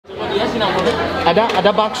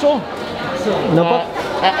Ada bakso? No po.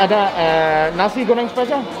 Ada nasi goreng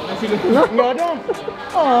spesial? No. Nggak ada.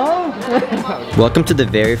 Oh. Welcome to the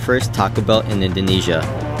very first Taco Bell in Indonesia.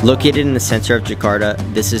 Located in the center of Jakarta,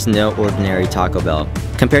 this is no ordinary Taco Bell.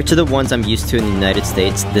 Compared to the ones I'm used to in the United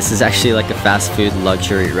States, this is actually like a fast food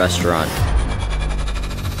luxury restaurant.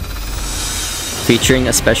 Featuring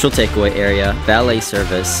a special takeaway area, valet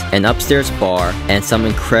service, an upstairs bar, and some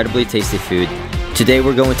incredibly tasty food. Today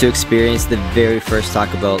we're going to experience the very first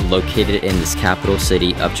Taco Bell located in this capital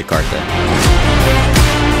city of Jakarta.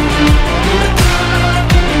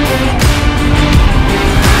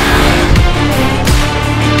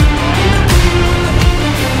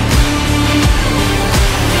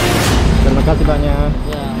 Terima kasih banyak.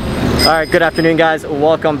 Alright, good afternoon guys,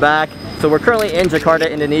 welcome back. So we're currently in Jakarta,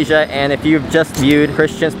 Indonesia, and if you've just viewed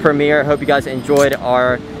Christian's premiere, hope you guys enjoyed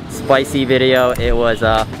our spicy video. It was,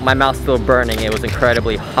 my mouth's still burning, it was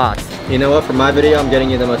incredibly hot. You know what, for my video, I'm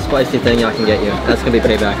getting you the most spicy thing I can get you. That's gonna be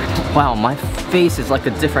payback. Wow, my face is like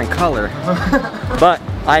a different color. But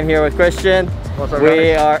I'm here with Christian.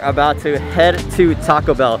 We are about to head to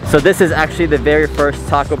Taco Bell. So this is actually the very first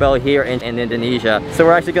Taco Bell here in Indonesia. So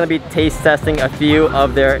we're actually going to be taste testing a few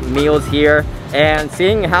of their meals here and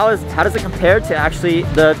seeing how does it compare to actually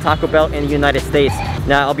the Taco Bell in the United States.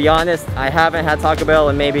 Now I'll be honest, I haven't had Taco Bell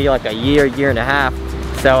in maybe like a year and a half.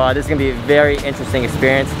 So this is going to be a very interesting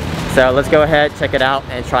experience. So let's go ahead, check it out,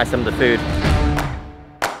 and try some of the food.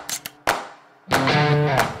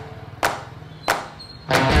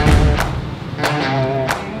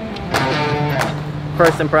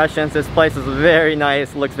 First impressions, this place is very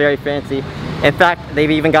nice, looks very fancy. In fact, they've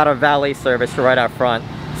even got a valet service right out front.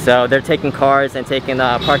 So they're taking cars and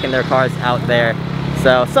parking their cars out there.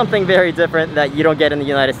 So something very different that you don't get in the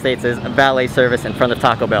United States is a valet service in front of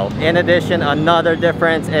Taco Bell. In addition, another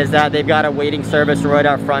difference is that they've got a waiting service right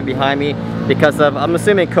out front behind me because of, I'm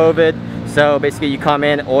assuming, COVID. So basically you come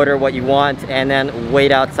in, order what you want, and then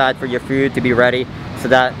wait outside for your food to be ready so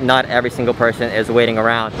that not every single person is waiting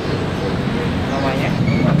around.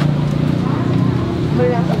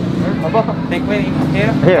 Take waiting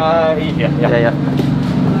here? Here. Yeah.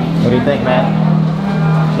 What do you think,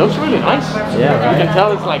 man? Looks really nice. Yeah, right? You can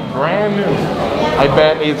tell it's like brand new. I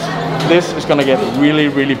bet this is gonna get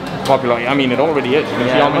really popular. I mean, it already is. You can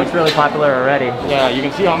see how many, it's really popular already. yeah, you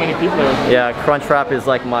can see how many people are. Yeah, Crunchwrap is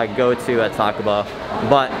like my go-to at Taco Bell.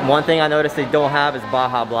 But one thing I noticed they don't have is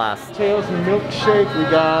Baja Blast. Tails milkshake we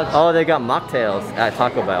got. Oh, they got mocktails at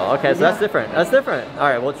Taco Bell. Okay, so that's different. That's different. All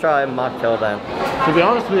right, we'll try mocktail then. To be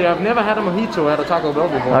honest with you, I've never had a mojito at a Taco Bell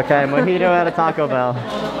before. Okay, mojito at a Taco Bell.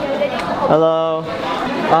 Hello.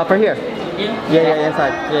 For here. Yeah,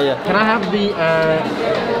 inside. Yeah. Can I have the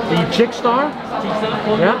Chick Star?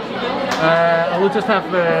 Yeah. I will just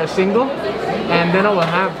have a single, and then I will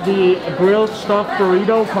have the grilled stuffed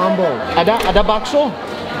burrito combo. Ada bakso?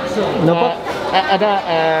 No po.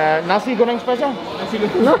 Ada nasi goreng spesial?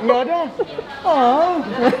 No. Nggak ada. Oh.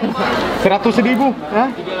 100.000 ya?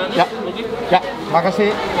 Ya,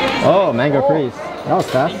 makasih. Oh, mango freeze. That was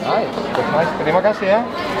fast. Nice. Terima kasih ya.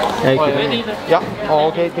 Hey, Ya,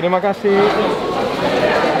 oke, terima kasih.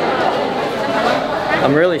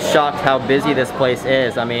 I'm really shocked how busy this place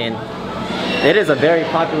is. I mean, it is a very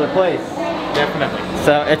popular place. Definitely.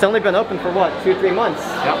 So it's only been open for what, 2-3 months?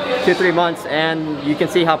 Yep. 2-3 months, and you can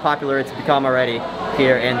see how popular it's become already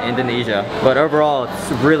here in Indonesia. But overall,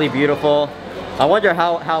 it's really beautiful. I wonder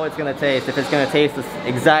how it's gonna taste, if it's gonna taste the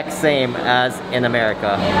exact same as in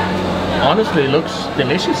America. Honestly, it looks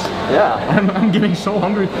delicious. Yeah. I'm getting so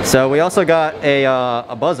hungry. So we also got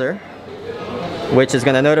a buzzer, which is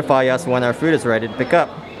gonna notify us when our food is ready to pick up.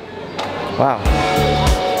 Wow.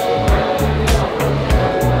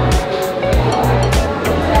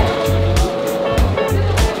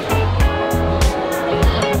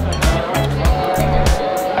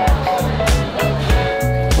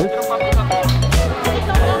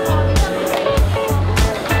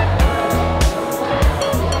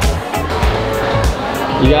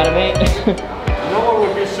 You got it, mate? You know what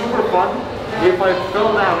would be super fun? If I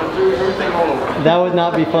fell down and threw everything all over. That would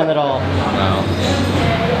not be fun at all. No.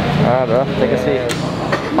 Alright, bro. Take a seat.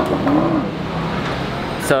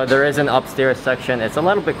 So there is an upstairs section. It's a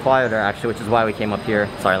little bit quieter, actually, which is why we came up here.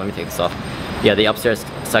 Sorry, let me take this off. Yeah, the upstairs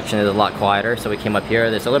section is a lot quieter, so we came up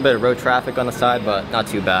here. There's a little bit of road traffic on the side, but not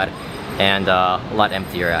too bad. And a lot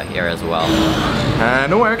emptier out here as well.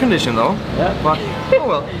 No air conditioning though. Yeah. But, oh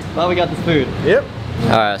well. Well, we got this food. Yep.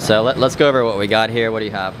 Alright, so let's go over what we got here. What do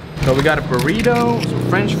you have? So we got a burrito, some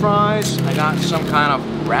french fries, I got some kind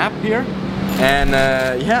of wrap here, and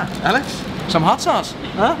yeah, Alex, some hot sauce.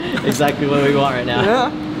 Huh? Exactly what we want right now.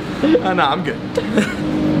 Yeah. No, I'm good.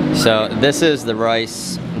 So this is the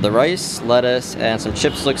rice, lettuce, and some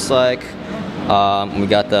chips looks like. We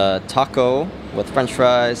got the taco with french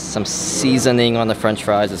fries, some seasoning on the french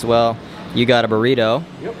fries as well. You got a burrito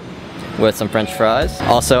with some french fries.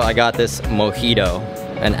 Also, I got this mojito,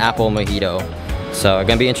 an apple mojito. So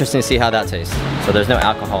gonna be interesting to see how that tastes. So there's no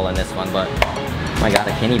alcohol in this one, but my God,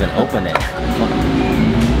 I can't even open it.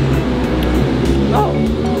 Oh.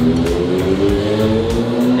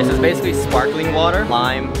 This is basically sparkling water,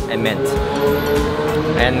 lime, and mint.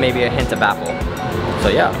 And maybe a hint of apple. So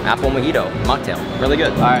yeah, apple mojito, mocktail, really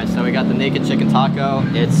good. All right, so we got the naked chicken taco.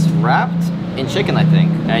 It's wrapped in chicken, I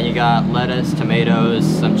think. And you got lettuce, tomatoes,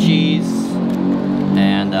 some cheese,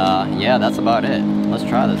 and yeah, that's about it. Let's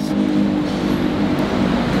try this.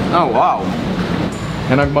 Oh wow.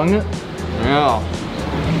 Enak banget. Yeah.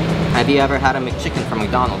 Have you ever had a McChicken from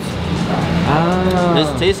McDonald's? Ah.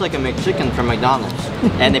 This tastes like a McChicken from McDonald's.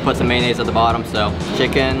 And they put some mayonnaise at the bottom, so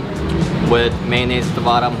chicken with mayonnaise at the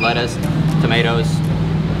bottom, lettuce, tomatoes.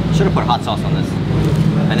 Should have put hot sauce on this.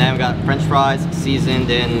 And then we got french fries seasoned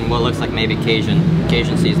in what looks like maybe Cajun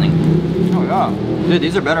seasoning. Oh yeah. Dude,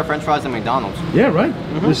 these are better french fries than McDonald's. Yeah, right?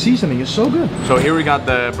 The seasoning is so good. So here we got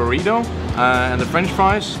the burrito and the french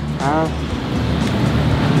fries.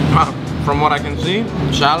 From what I can see,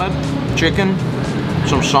 salad, chicken,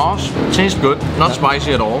 some sauce. Tastes good, not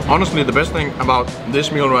spicy at all. Honestly, the best thing about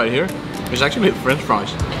this meal right here is actually the french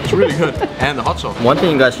fries. It's really good. And the hot sauce. One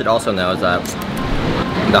thing you guys should also know is that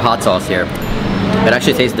the hot sauce here, it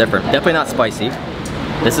actually tastes different. Definitely not spicy.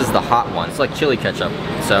 This is the hot one. It's like chili ketchup.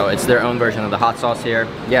 So it's their own version of the hot sauce here.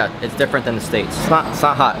 Yeah, it's different than the States. It's not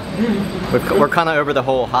hot. We're kind of over the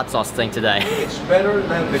whole hot sauce thing today. It's better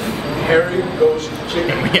than the Harry Goes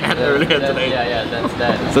chicken we had earlier today. Yeah, that's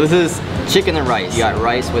that. So this is chicken and rice. You got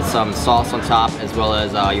rice with some sauce on top, as well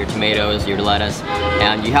as your tomatoes, your lettuce.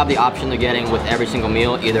 And you have the option of getting with every single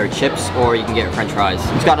meal, either chips or you can get french fries.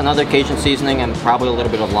 It's got another Cajun seasoning and probably a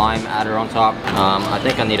little bit of lime added on top. I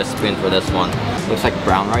think I need a spoon for this one. Looks like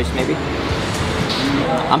brown rice maybe.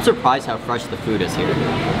 I'm surprised how fresh the food is here.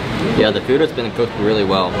 Yeah, the food has been cooked really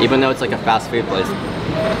well, even though it's like a fast food place.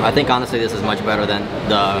 I think honestly this is much better than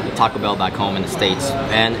the Taco Bell back home in the States.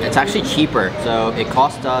 And it's actually cheaper. So it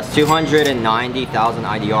cost us 290,000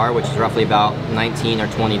 IDR, which is roughly about $19 or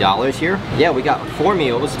 $20 here. Yeah, we got 4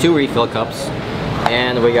 meals, 2 refill cups,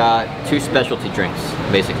 and we got 2 specialty drinks,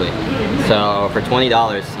 basically. So for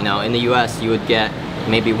 $20, you know, in the US you would get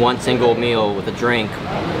maybe 1 single meal with a drink,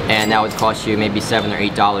 and that would cost you maybe $7 or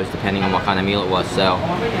 $8 depending on what kind of meal it was. So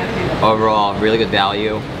overall, really good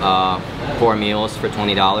value. 4 meals for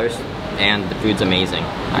 $20, and the food's amazing.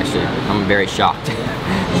 Actually, I'm very shocked.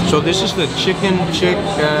 So this is the chicken no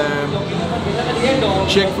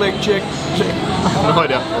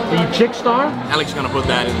idea. The Chick Star. Alex is gonna put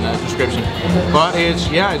that in the description. But it's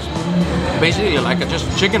basically like just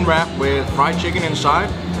a chicken wrap with fried chicken inside.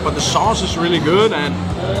 But the sauce is really good, and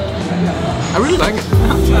I really like it.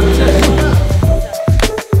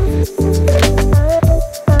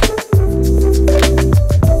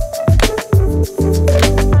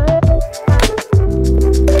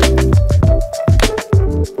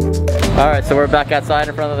 Alright, so we're back outside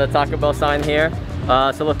in front of the Taco Bell sign here.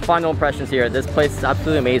 So the final impressions here. This place is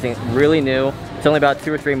absolutely amazing, really new. It's only about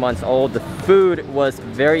 2 or 3 months old. The food was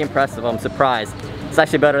very impressive. I'm surprised. It's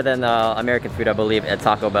actually better than American food, I believe, at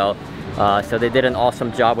Taco Bell. So they did an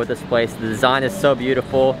awesome job with this place. The design is so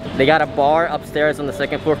beautiful. They got a bar upstairs on the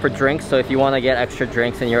 2nd floor for drinks, so if you want to get extra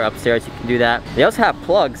drinks and you're upstairs, you can do that. They also have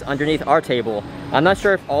plugs underneath our table. I'm not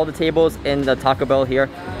sure if all the tables in the Taco Bell here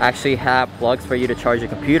actually have plugs for you to charge your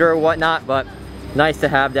computer or whatnot, but nice to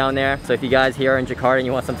have down there. So if you guys here in Jakarta and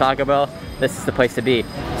you want some Taco Bell, this is the place to be.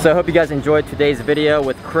 So I hope you guys enjoyed today's video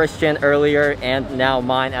with Christian earlier and now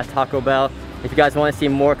mine at Taco Bell. If you guys want to see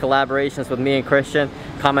more collaborations with me and Christian,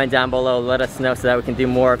 comment down below, let us know so that we can do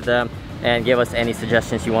more of them, and give us any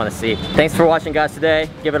suggestions you want to see. Thanks for watching guys today.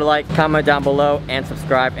 Give it a like, comment down below, and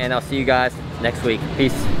subscribe, and I'll see you guys next week.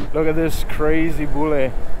 Peace. Look at this crazy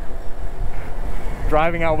bule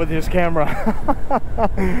driving out with his camera.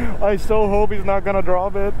 I so hope he's not gonna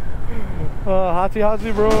drop it. Hatsi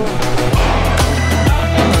hatsi bro.